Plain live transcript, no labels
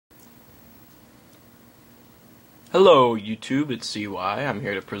Hello YouTube, it's CY. I'm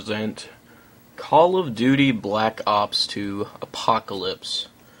here to present Call of Duty Black Ops 2 Apocalypse.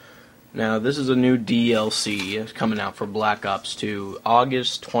 Now this is a new DLC coming out for Black Ops 2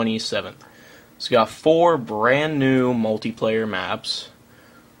 August 27th. It's got 4 brand new multiplayer maps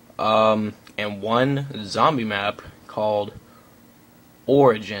and one zombie map called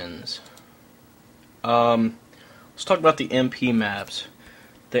Origins. Let's talk about the MP maps.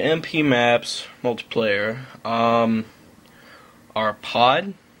 The MP maps, multiplayer, are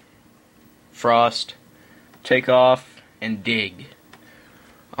Pod, Frost, Takeoff, and Dig.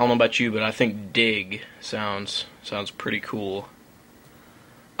 I don't know about you, but I think Dig sounds pretty cool.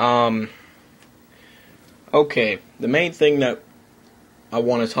 Okay, the main thing that I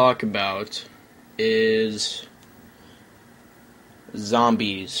want to talk about is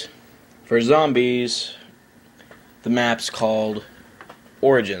zombies. For zombies, the map's called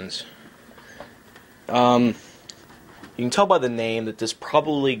Origins. You can tell by the name that this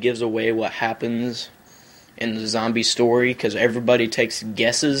probably gives away what happens in the zombie story, because everybody takes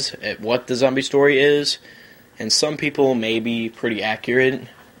guesses at what the zombie story is, and some people may be pretty accurate,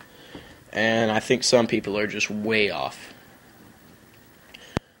 and I think some people are just way off.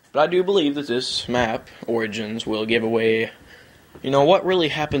 But I do believe that this map, Origins, will give away, what really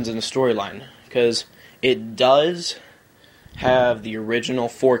happens in the storyline, because it does have the original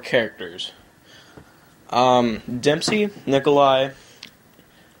 4 characters. Dempsey, Nikolai,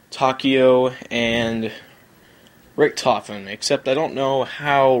 Takio, and Richtofen, except I don't know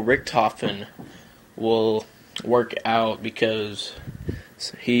how Richtofen will work out because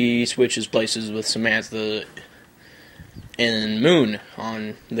he switches places with Samantha and Moon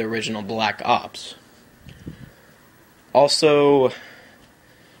on the original Black Ops. Also,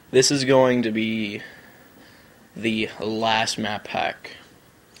 this is going to be the last map pack.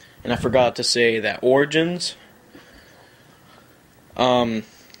 And I forgot to say that Origins, it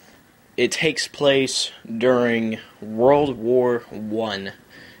takes place during World War I,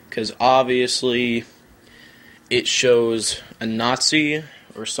 because obviously it shows a Nazi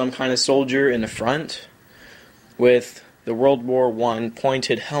or some kind of soldier in the front with the World War I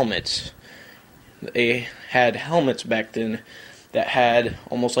pointed helmets. They had helmets back then that had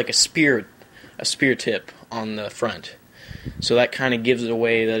almost like a spear tip on the front. So that kind of gives it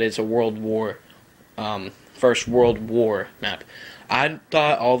away that it's a First World War map. I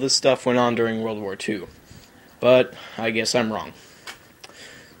thought all this stuff went on during World War II, but I guess I'm wrong.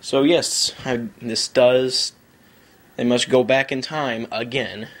 So yes, they must go back in time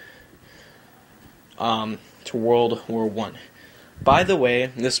again to World War I. By the way,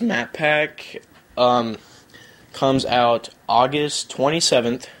 this map pack comes out August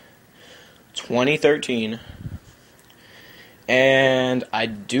 27th, 2013, and I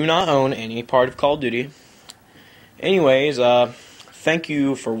do not own any part of Call of Duty. Anyways, thank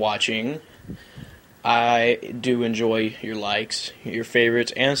you for watching. I do enjoy your likes, your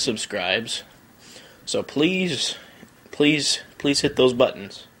favorites, and subscribes. So please hit those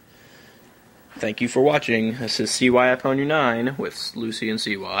buttons. Thank you for watching. This is CY Upon You 9 with Lucy and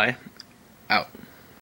CY. Out.